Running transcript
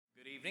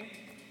Evening.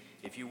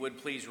 If you would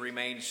please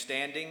remain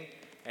standing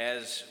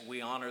as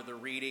we honor the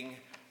reading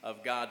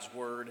of God's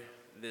Word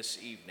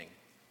this evening.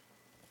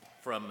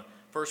 From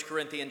 1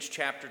 Corinthians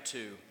chapter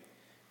 2,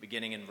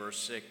 beginning in verse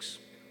 6.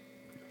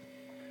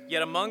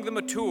 Yet among the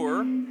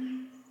mature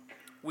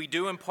we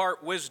do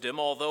impart wisdom,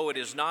 although it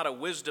is not a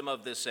wisdom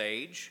of this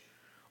age,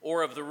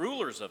 or of the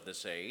rulers of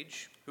this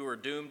age, who are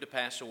doomed to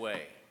pass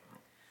away.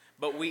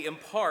 But we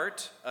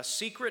impart a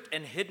secret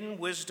and hidden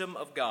wisdom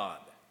of God,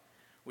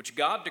 which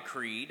God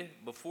decreed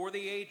before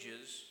the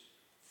ages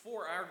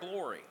for our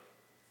glory.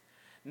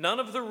 None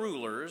of the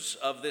rulers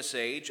of this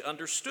age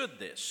understood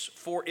this,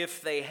 for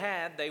if they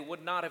had, they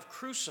would not have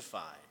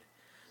crucified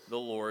the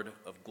Lord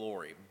of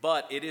glory.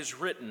 But it is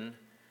written,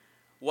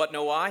 what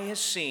no eye has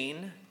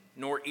seen,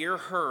 nor ear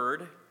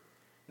heard,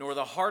 nor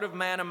the heart of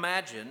man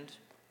imagined,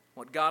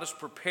 what God has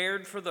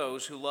prepared for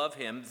those who love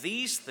him,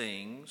 these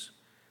things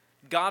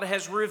God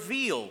has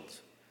revealed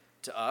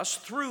to us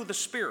through the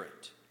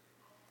Spirit.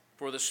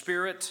 For the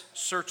Spirit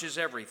searches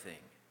everything,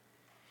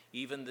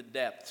 even the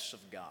depths of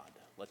God.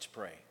 Let's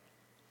pray.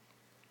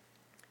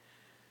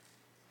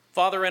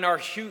 Father, in our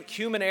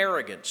human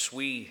arrogance,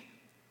 we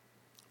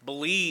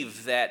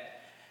believe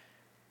that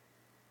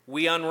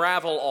we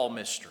unravel all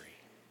mystery,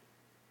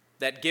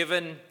 that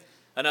given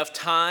enough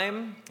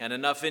time and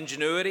enough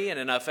ingenuity and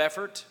enough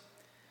effort,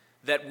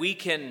 that we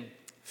can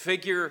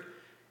figure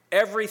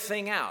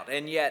everything out,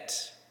 and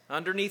yet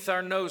underneath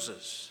our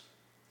noses,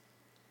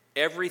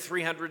 every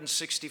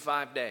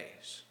 365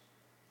 days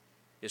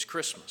is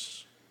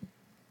Christmas.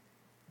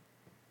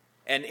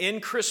 And in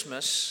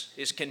Christmas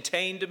is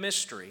contained a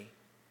mystery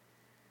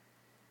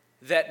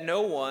that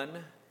no one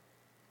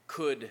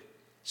could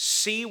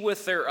see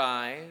with their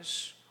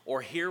eyes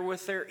or hear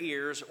with their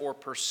ears or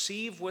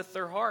perceive with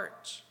their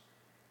hearts,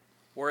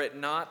 were it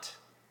not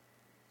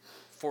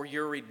for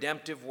your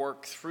redemptive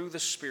work through the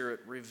Spirit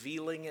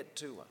revealing it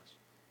to us.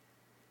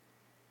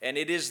 And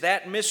it is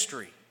that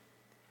mystery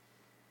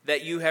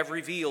that you have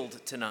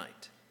revealed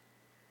tonight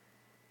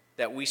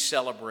that we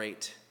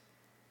celebrate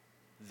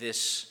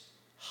this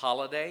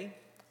holiday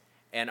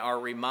and are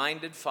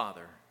reminded,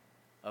 Father,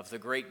 of the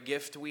great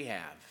gift we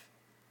have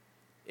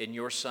in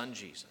your Son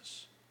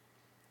Jesus,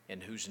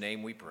 in whose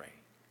name we pray.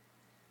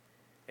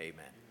 Amen.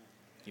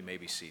 You may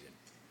be seated.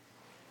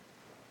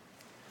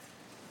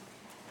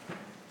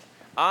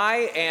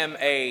 I am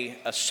a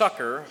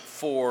sucker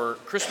for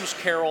Christmas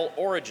Carol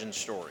origin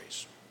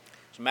stories.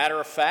 As a matter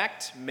of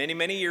fact, many,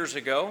 many years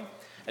ago,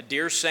 a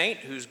dear saint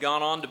who's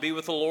gone on to be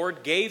with the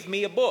Lord gave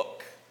me a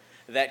book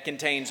that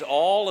contains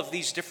all of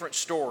these different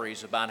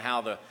stories about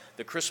how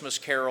the Christmas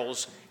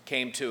carols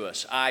came to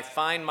us. I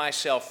find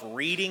myself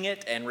reading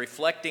it and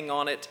reflecting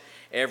on it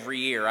every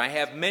year. I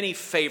have many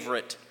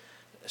favorite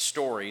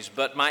stories,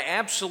 but my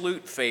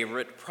absolute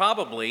favorite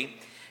probably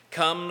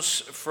comes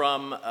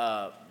from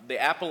the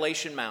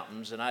Appalachian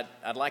Mountains, and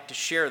I'd like to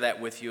share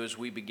that with you as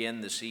we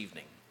begin this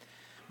evening.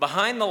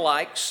 Behind the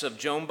likes of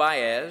Joan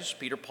Baez,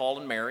 Peter, Paul,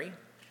 and Mary,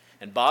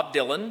 and Bob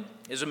Dylan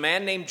is a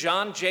man named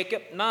John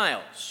Jacob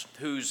Niles,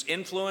 whose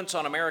influence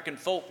on American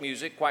folk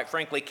music, quite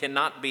frankly,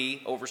 cannot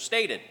be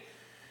overstated.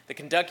 The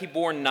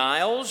Kentucky-born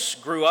Niles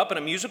grew up in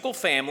a musical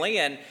family,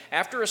 and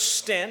after a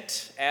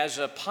stint as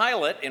a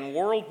pilot in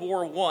World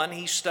War I,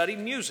 he studied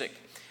music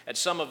at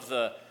some of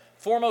the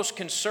foremost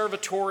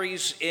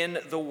conservatories in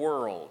the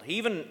world. He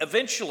even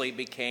eventually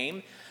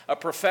became a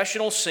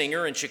professional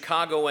singer in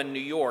Chicago and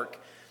New York,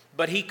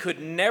 but he could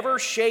never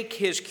shake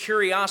his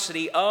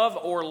curiosity of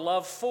or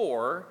love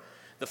for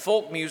the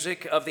folk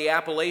music of the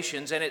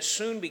Appalachians, and it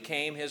soon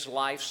became his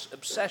life's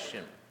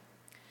obsession.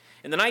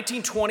 In the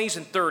 1920s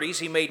and 30s,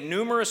 he made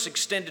numerous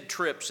extended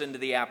trips into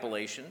the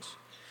Appalachians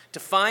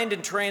to find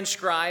and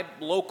transcribe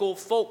local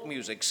folk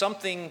music,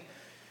 something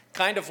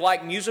kind of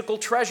like musical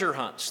treasure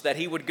hunts that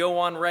he would go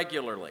on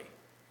regularly.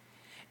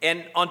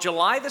 And on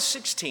July the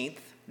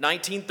 16th,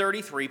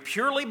 1933,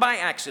 purely by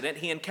accident,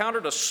 he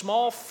encountered a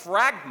small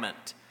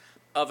fragment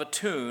of a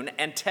tune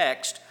and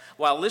text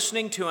while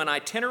listening to an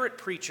itinerant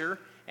preacher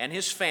and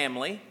his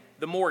family,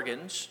 the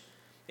Morgans,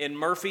 in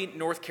Murphy,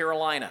 North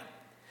Carolina.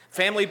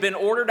 Family had been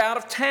ordered out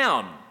of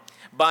town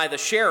by the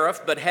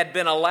sheriff, but had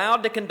been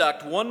allowed to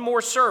conduct one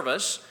more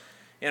service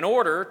in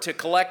order to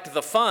collect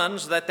the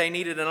funds that they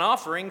needed in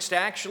offerings to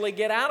actually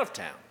get out of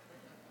town.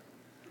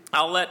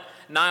 I'll let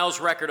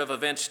Niles' record of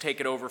events take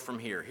it over from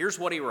here. Here's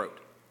what he wrote.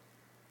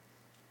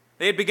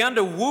 They had begun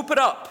to whoop it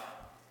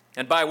up,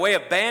 and by way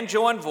of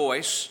banjo and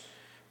voice,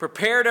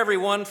 prepared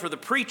everyone for the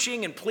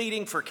preaching and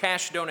pleading for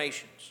cash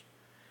donations.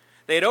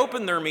 They had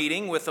opened their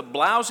meeting with a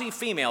blousy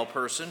female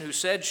person who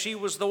said she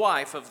was the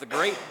wife of the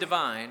great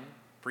divine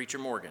Preacher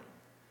Morgan.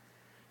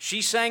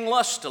 She sang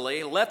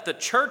lustily, "Let the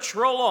church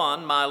roll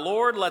on, my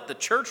Lord, let the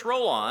church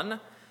roll on,"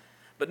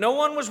 but no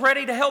one was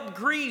ready to help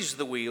grease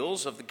the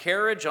wheels of the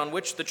carriage on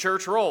which the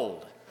church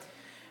rolled.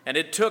 And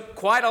it took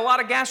quite a lot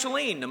of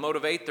gasoline to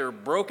motivate their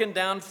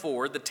broken-down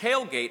Ford, the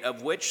tailgate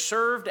of which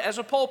served as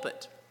a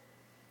pulpit.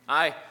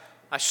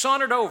 I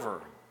sauntered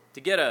over to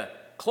get a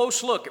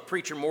close look at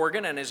Preacher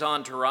Morgan and his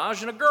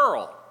entourage, and a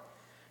girl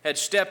had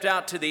stepped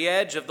out to the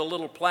edge of the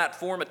little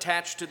platform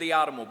attached to the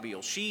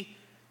automobile. She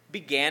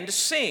began to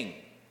sing.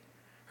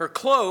 Her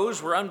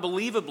clothes were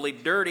unbelievably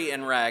dirty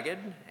and ragged,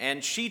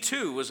 and she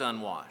too was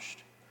unwashed.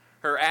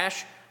 Her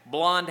ash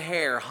blonde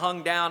hair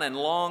hung down in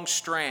long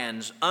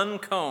strands,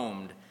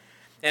 uncombed.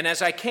 And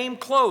as I came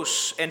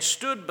close and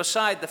stood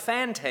beside the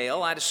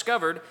fantail, I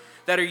discovered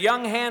that her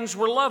young hands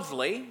were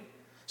lovely,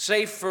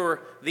 save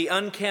for the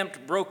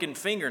unkempt, broken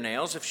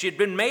fingernails. If she had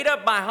been made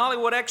up by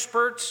Hollywood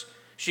experts,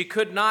 she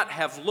could not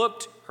have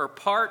looked her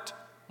part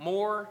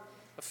more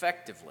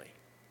effectively.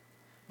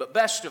 But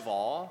best of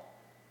all,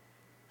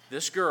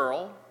 this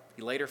girl,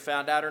 he later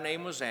found out her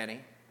name was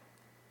Annie,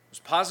 was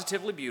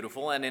positively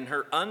beautiful, and in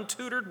her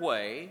untutored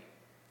way,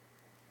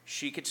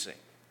 she could sing.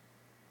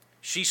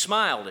 She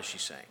smiled as she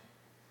sang.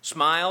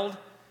 Smiled,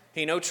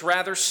 he notes,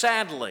 rather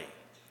sadly,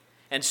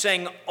 and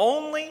sang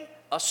only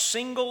a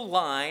single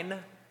line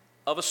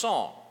of a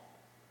song.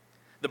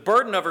 The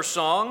burden of her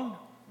song,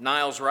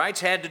 Niles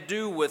writes, had to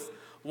do with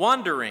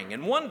wondering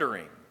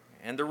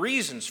and the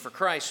reasons for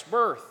Christ's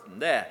birth and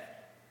death.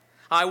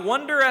 I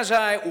wonder as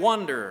I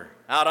wonder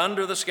out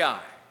under the sky.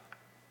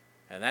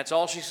 And that's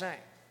all she sang.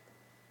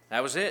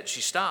 That was it.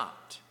 She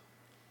stopped.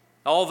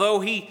 Although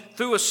he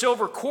threw a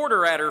silver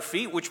quarter at her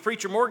feet, which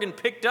Preacher Morgan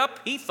picked up,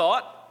 he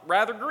thought,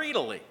 rather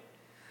greedily.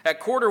 That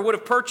quarter would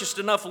have purchased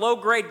enough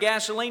low-grade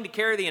gasoline to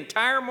carry the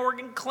entire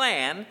Morgan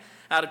clan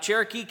out of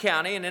Cherokee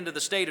County and into the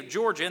state of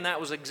Georgia, and that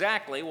was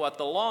exactly what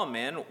the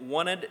lawmen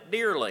wanted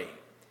dearly.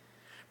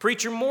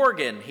 Preacher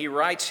Morgan, he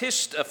writes,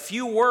 hissed a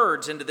few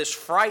words into this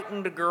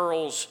frightened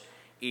girl's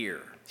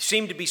ear. He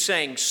seemed to be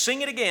saying,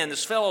 sing it again.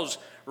 This fellow's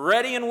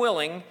ready and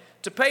willing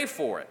to pay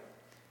for it.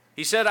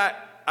 He said,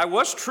 I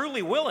was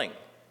truly willing.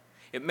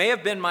 It may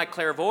have been my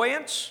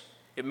clairvoyance.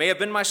 It may have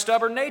been my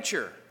stubborn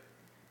nature.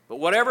 But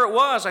whatever it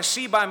was, I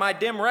see by my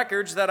dim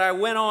records that I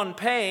went on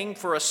paying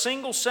for a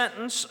single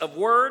sentence of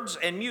words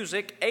and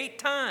music 8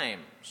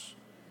 times.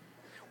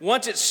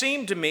 Once it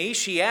seemed to me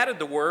she added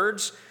the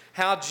words,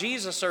 how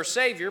Jesus our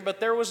Savior, but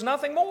there was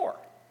nothing more.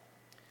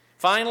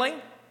 Finally,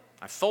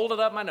 I folded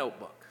up my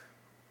notebook.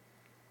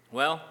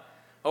 Well,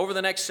 over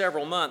the next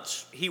several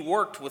months, he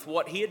worked with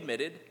what he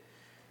admitted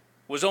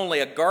was only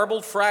a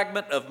garbled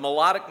fragment of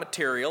melodic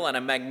material and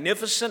a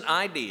magnificent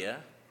idea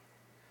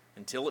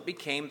until it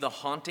became the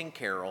haunting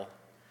carol,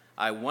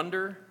 I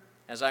Wonder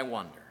as I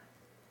Wonder.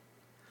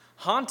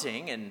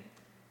 Haunting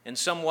and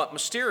somewhat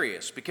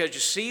mysterious, because you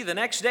see, the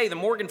next day the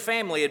Morgan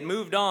family had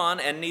moved on,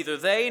 and neither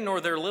they nor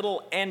their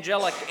little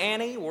angelic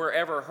Annie were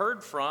ever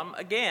heard from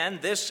again,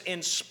 this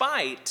in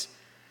spite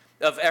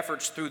of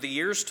efforts through the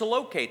years to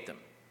locate them.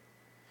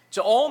 It's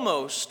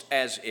almost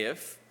as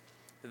if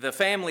the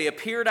family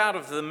appeared out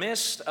of the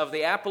mist of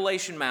the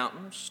Appalachian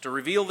Mountains to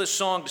reveal this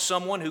song to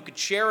someone who could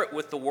share it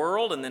with the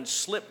world and then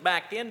slip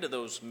back into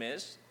those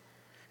mists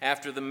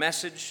after the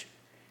message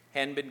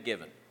had been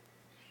given.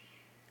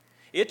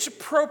 It's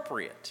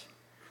appropriate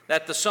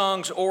that the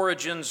song's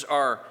origins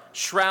are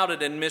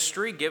shrouded in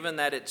mystery, given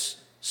that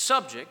its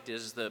subject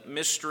is the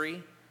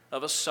mystery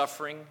of a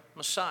suffering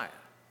Messiah.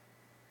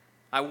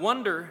 I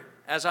wonder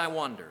as I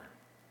wonder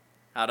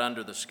out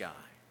under the sky,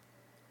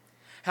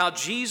 how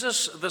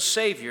Jesus the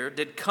Savior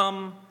did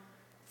come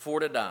for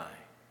to die,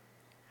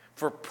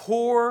 for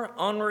poor,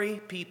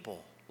 ornery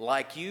people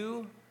like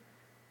you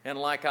and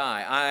like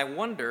I. I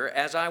wonder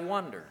as I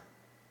wonder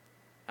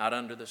out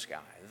under the sky.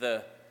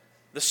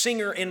 The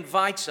singer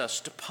invites us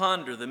to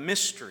ponder the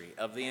mystery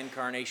of the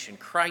incarnation,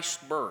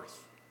 Christ's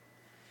birth,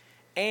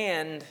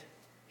 and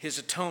his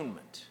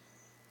atonement,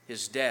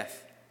 his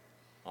death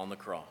on the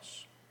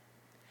cross.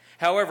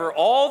 However,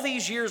 all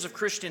these years of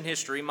Christian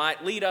history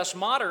might lead us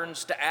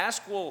moderns to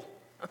ask, well,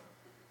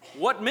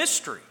 what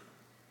mystery?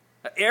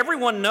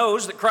 Everyone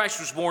knows that Christ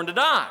was born to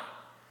die.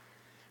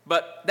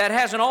 But that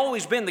hasn't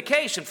always been the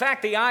case. In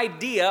fact, the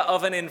idea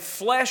of an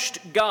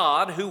enfleshed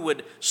God who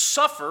would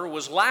suffer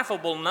was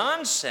laughable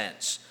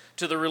nonsense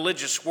to the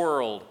religious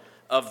world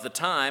of the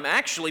time.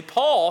 Actually,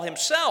 Paul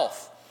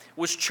himself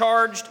was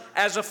charged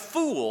as a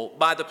fool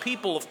by the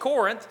people of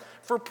Corinth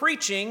for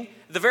preaching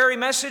the very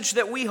message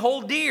that we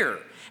hold dear.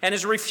 And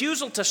his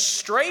refusal to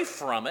stray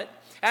from it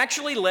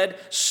actually led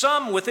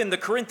some within the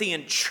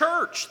Corinthian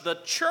church, the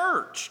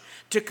church,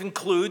 to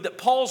conclude that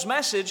Paul's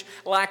message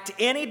lacked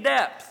any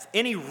depth,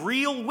 any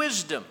real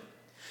wisdom.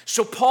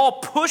 So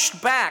Paul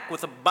pushed back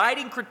with a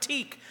biting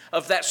critique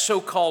of that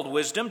so-called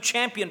wisdom,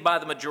 championed by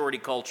the majority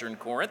culture in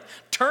Corinth,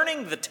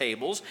 turning the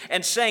tables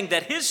and saying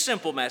that his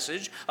simple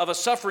message of a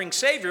suffering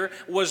Savior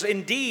was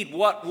indeed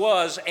what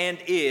was and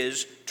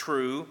is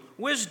true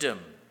wisdom.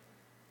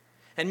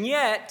 And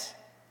yet,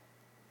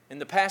 in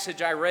the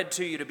passage I read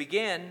to you to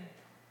begin,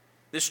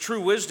 this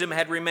true wisdom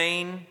had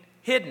remained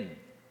hidden,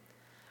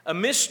 a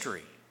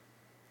mystery,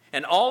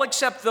 and all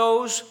except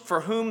those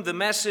for whom the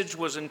message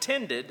was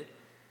intended,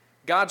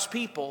 God's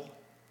people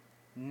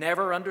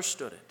never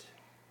understood it.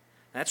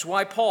 That's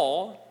why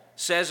Paul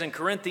says in 1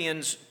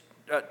 Corinthians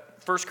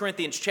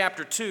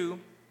chapter 2,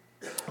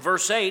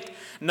 verse 8,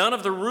 none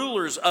of the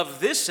rulers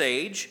of this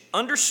age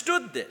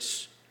understood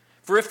this,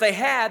 for if they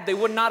had, they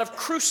would not have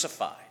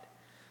crucified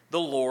the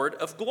Lord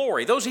of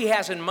glory. Those he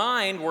has in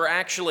mind were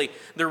actually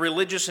the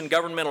religious and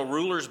governmental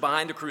rulers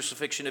behind the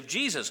crucifixion of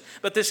Jesus.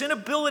 But this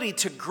inability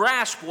to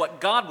grasp what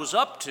God was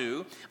up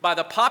to by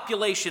the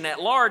population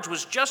at large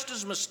was just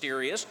as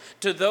mysterious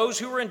to those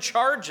who were in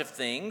charge of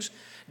things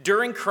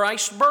during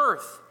Christ's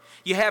birth.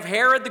 You have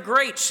Herod the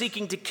Great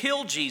seeking to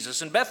kill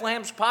Jesus, and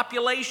Bethlehem's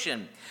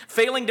population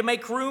failing to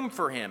make room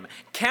for him.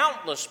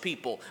 Countless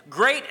people,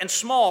 great and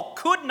small,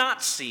 could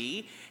not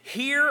see,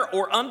 hear,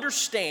 or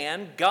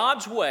understand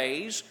God's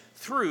ways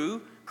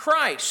through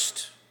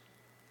Christ.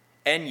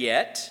 And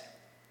yet,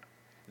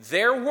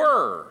 there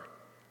were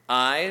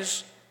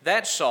eyes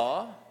that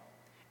saw,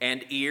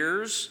 and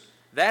ears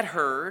that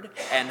heard,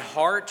 and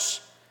hearts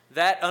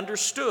that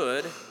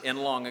understood in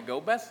long ago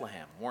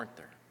Bethlehem, weren't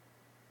there?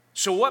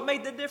 So what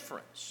made the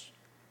difference?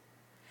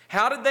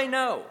 How did they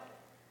know?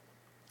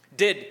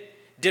 Did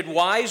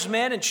wise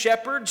men and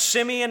shepherds,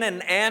 Simeon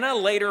and Anna,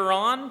 later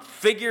on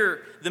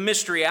figure the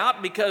mystery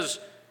out because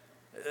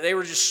they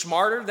were just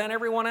smarter than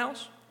everyone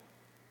else?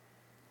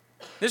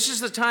 This is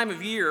the time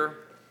of year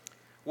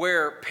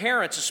where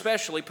parents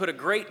especially put a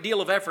great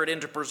deal of effort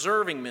into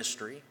preserving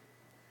mystery,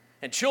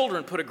 and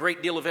children put a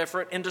great deal of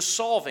effort into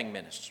solving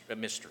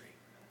mystery.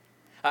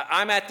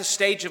 I'm at the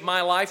stage of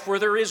my life where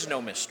there is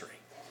no mystery.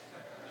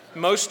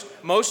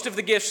 Most of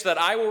the gifts that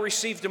I will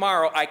receive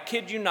tomorrow, I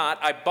kid you not,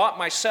 I bought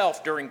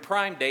myself during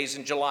Prime Days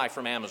in July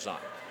from Amazon.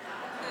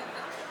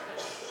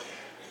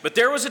 But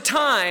there was a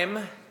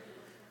time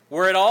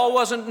where it all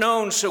wasn't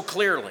known so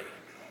clearly.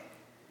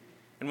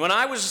 And when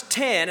I was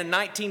 10 in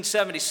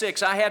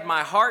 1976, I had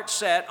my heart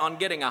set on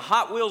getting a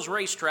Hot Wheels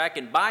racetrack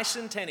in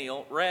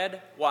bicentennial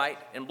red, white,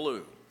 and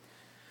blue.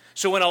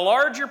 So when a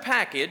larger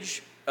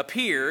package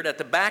appeared at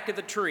the back of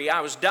the tree,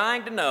 I was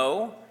dying to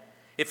know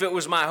if it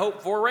was my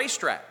hoped-for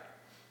racetrack.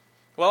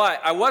 Well,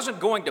 I wasn't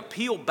going to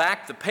peel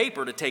back the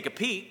paper to take a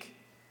peek,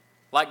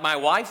 like my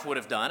wife would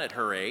have done at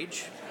her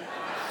age.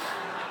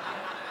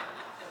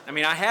 I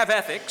mean, I have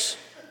ethics.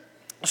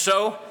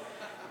 So,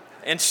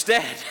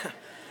 instead,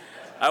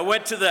 I'm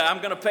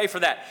going to pay for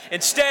that.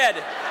 Instead,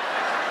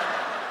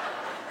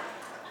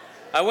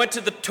 I went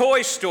to the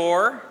toy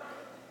store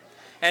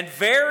and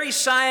very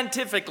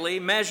scientifically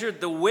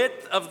measured the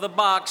width of the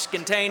box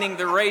containing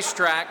the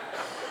racetrack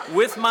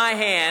with my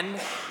hand,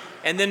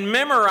 and then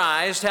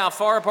memorized how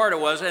far apart it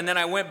was, and then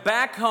I went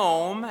back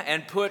home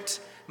and put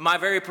my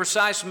very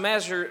precise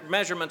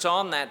measurements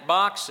on that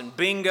box, and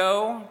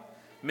bingo,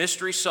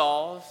 mystery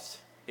solved.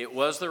 It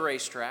was the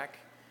racetrack.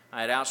 I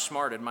had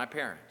outsmarted my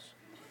parents.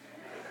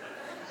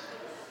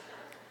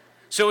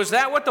 So is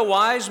that what the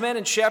wise men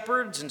and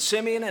shepherds and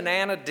Simeon and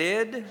Anna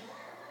did?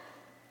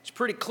 It's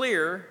pretty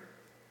clear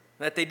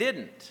that they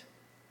didn't.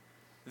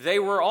 They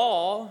were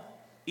all,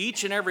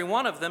 each and every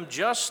one of them,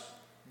 just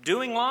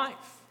doing life.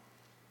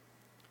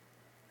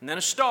 And then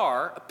a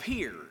star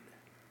appeared,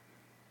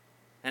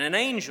 and an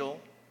angel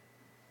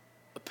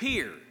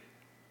appeared,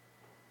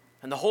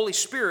 and the Holy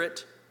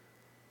Spirit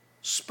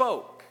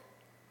spoke.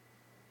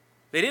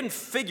 They didn't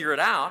figure it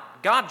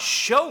out. God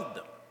showed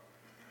them.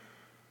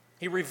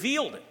 He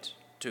revealed it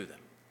to them.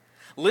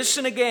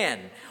 Listen again.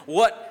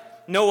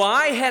 What no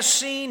eye has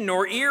seen,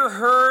 nor ear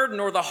heard,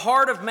 nor the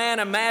heart of man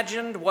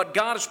imagined, what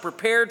God has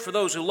prepared for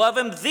those who love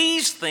him,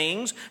 these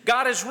things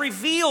God has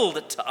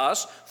revealed to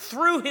us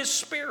through his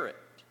Spirit.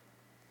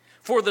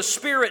 For the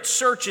Spirit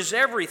searches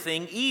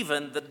everything,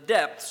 even the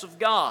depths of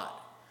God.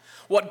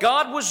 What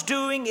God was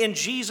doing in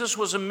Jesus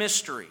was a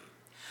mystery.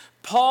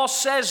 Paul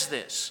says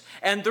this,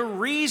 and the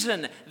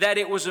reason that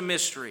it was a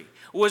mystery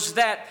was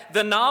that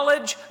the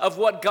knowledge of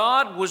what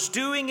God was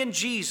doing in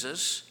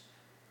Jesus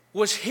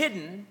was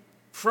hidden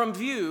from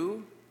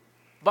view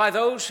by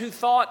those who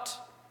thought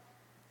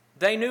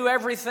they knew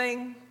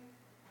everything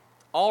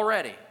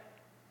already.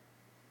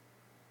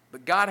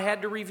 But God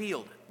had to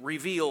reveal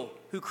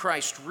who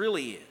Christ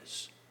really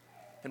is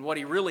and what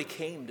he really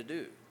came to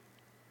do.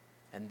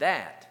 And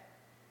that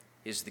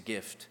is the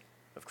gift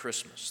of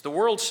Christmas. The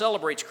world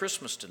celebrates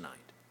Christmas tonight,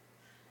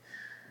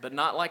 but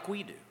not like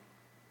we do.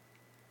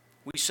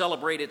 We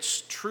celebrate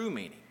its true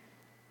meaning,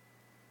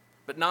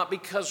 but not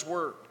because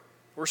we're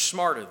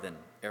smarter than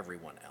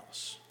everyone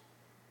else.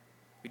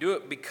 We do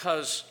it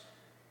because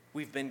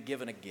we've been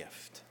given a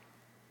gift.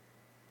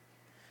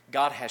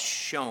 God has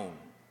shown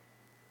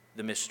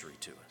the mystery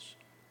to us.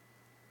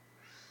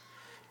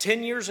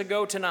 10 years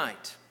ago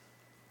tonight,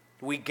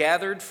 we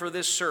gathered for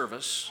this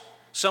service,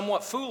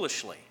 somewhat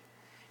foolishly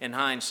in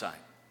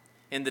hindsight,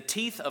 in the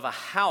teeth of a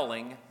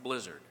howling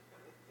blizzard.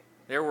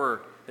 There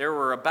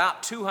were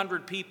about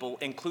 200 people,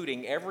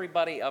 including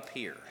everybody up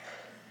here,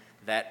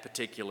 that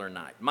particular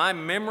night. My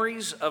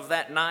memories of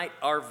that night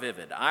are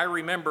vivid. I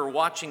remember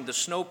watching the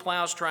snow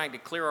plows trying to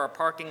clear our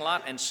parking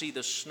lot and see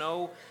the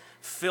snow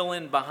fill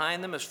in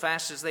behind them as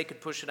fast as they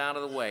could push it out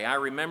of the way. I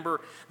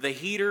remember the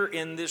heater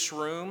in this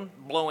room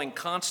blowing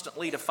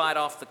constantly to fight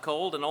off the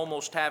cold and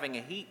almost having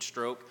a heat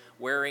stroke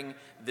wearing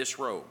this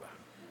robe.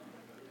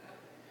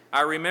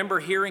 I remember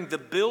hearing the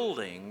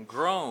building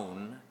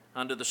groan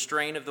under the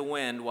strain of the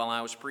wind while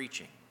I was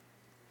preaching.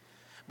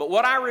 But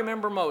what I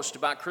remember most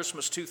about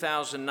Christmas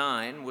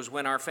 2009 was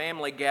when our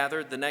family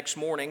gathered the next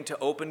morning to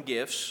open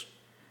gifts,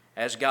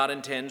 as God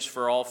intends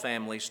for all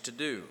families to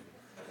do.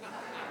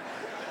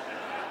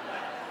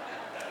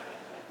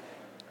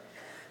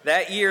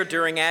 That year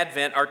during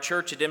Advent, our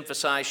church had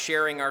emphasized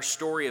sharing our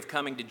story of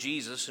coming to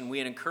Jesus, and we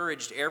had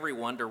encouraged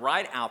everyone to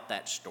write out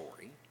that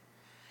story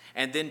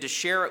and then to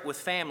share it with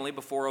family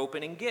before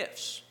opening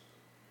gifts.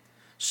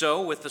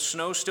 So, with the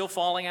snow still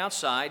falling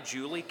outside,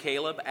 Julie,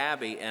 Caleb,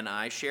 Abby, and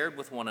I shared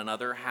with one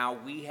another how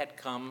we had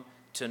come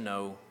to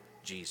know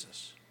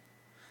Jesus.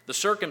 The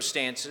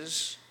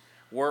circumstances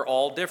were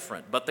all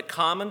different, but the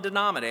common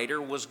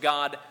denominator was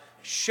God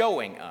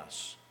showing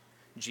us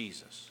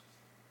Jesus,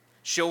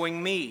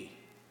 showing me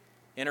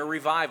in a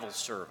revival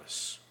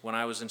service when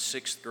I was in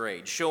 6th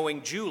grade,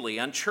 showing Julie,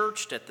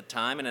 unchurched at the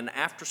time, in an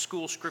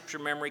after-school scripture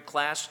memory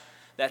class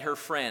that her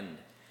friend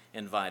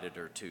invited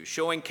her to,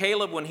 showing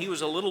Caleb when he was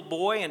a little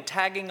boy and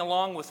tagging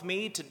along with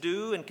me to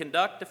do and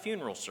conduct a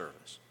funeral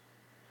service,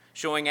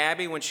 showing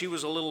Abby when she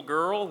was a little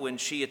girl, when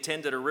she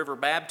attended a river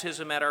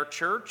baptism at our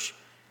church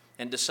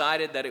and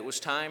decided that it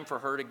was time for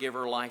her to give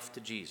her life to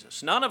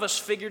Jesus. None of us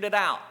figured it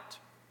out.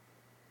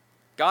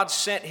 God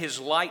sent his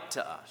light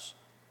to us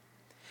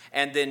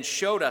and then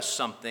showed us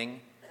something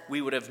we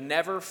would have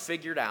never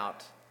figured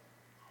out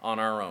on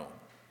our own.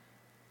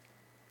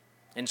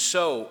 And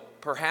so,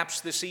 perhaps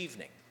this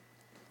evening,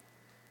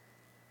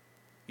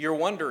 you're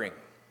wondering,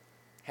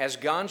 has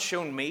God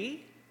shown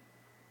me?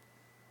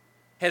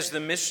 Has the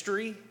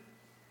mystery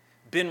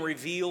been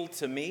revealed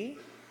to me?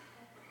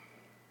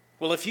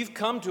 Well, if you've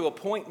come to a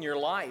point in your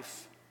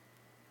life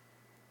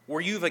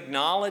where you've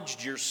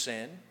acknowledged your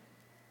sin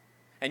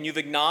and you've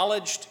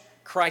acknowledged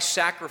Christ's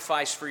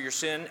sacrifice for your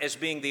sin as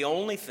being the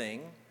only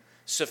thing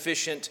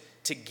sufficient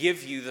to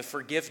give you the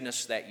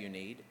forgiveness that you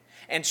need,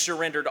 and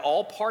surrendered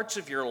all parts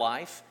of your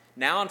life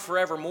now and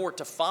forevermore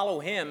to follow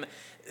him,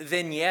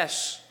 then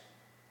yes,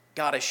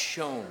 God has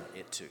shown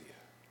it to you.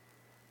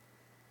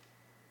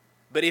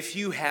 But if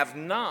you have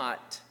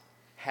not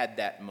had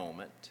that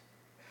moment,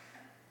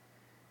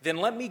 then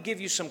let me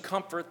give you some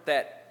comfort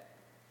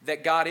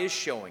that God is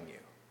showing you.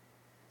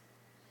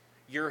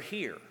 You're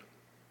here.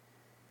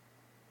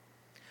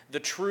 The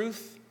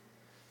truth,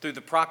 through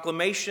the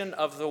proclamation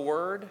of the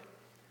word,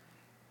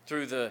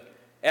 through the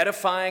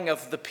edifying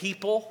of the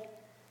people,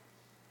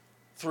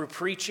 through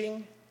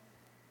preaching,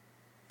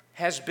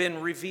 has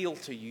been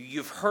revealed to you.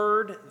 You've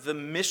heard the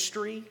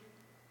mystery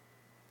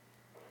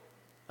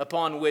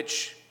upon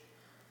which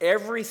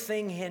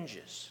everything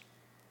hinges.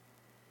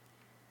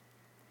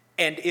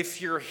 And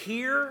if you're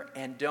here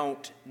and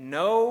don't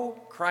know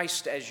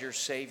Christ as your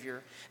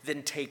Savior,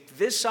 then take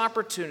this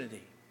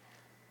opportunity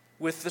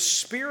with the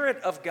Spirit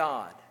of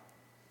God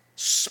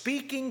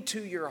speaking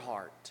to your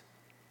heart,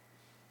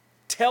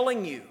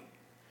 telling you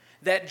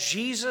that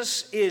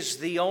Jesus is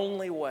the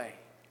only way,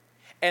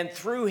 and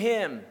through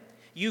him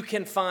you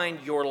can find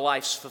your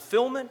life's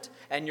fulfillment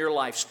and your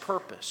life's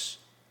purpose.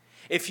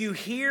 If you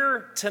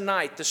hear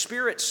tonight the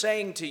Spirit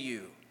saying to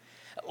you,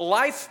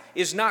 life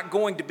is not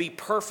going to be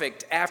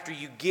perfect after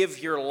you give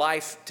your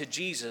life to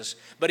Jesus,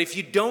 but if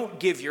you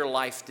don't give your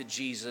life to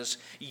Jesus,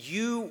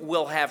 you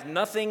will have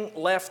nothing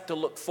left to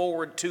look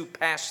forward to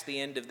past the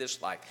end of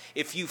this life.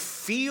 If you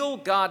feel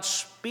God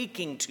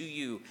speaking to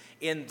you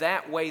in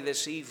that way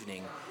this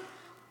evening,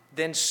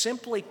 then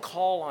simply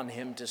call on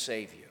him to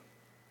save you.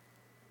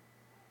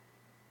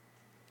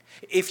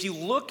 If you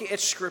look at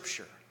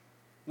Scripture,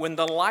 when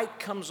the light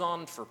comes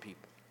on for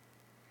people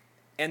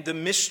and the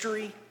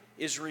mystery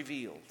is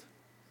revealed,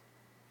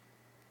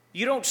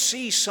 you don't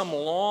see some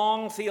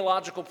long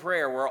theological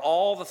prayer where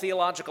all the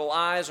theological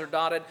I's are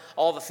dotted,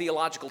 all the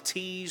theological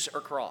T's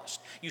are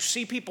crossed. You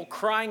see people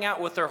crying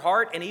out with their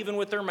heart and even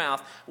with their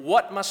mouth,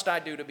 "What must I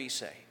do to be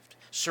saved?"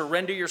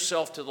 Surrender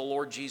yourself to the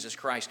Lord Jesus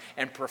Christ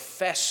and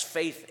profess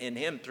faith in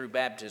him through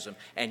baptism,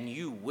 and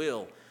you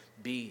will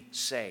be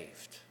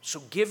saved.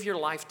 So give your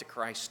life to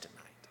Christ tonight.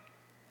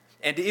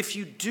 And if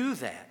you do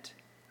that,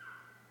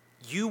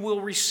 you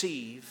will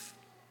receive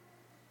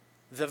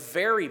the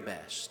very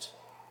best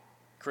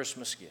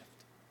Christmas gift,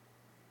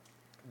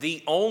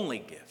 the only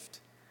gift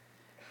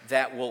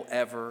that will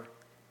ever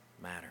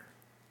matter.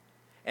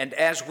 And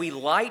as we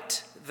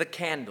light the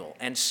candle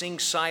and sing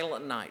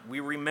Silent Night, we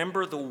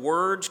remember the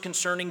words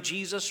concerning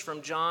Jesus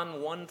from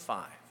John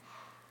 1:5.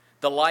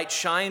 The light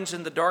shines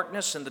in the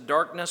darkness, and the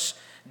darkness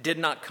did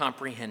not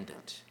comprehend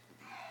it.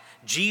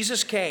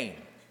 Jesus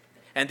came,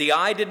 and the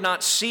eye did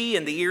not see,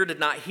 and the ear did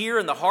not hear,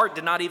 and the heart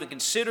did not even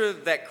consider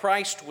that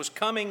Christ was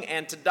coming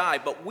and to die.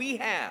 But we've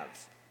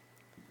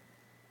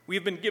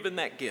been given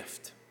that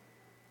gift.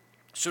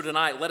 So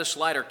tonight, let us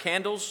light our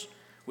candles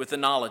with the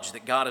knowledge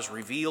that God has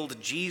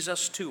revealed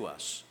Jesus to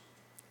us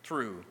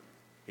through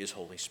his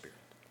Holy Spirit.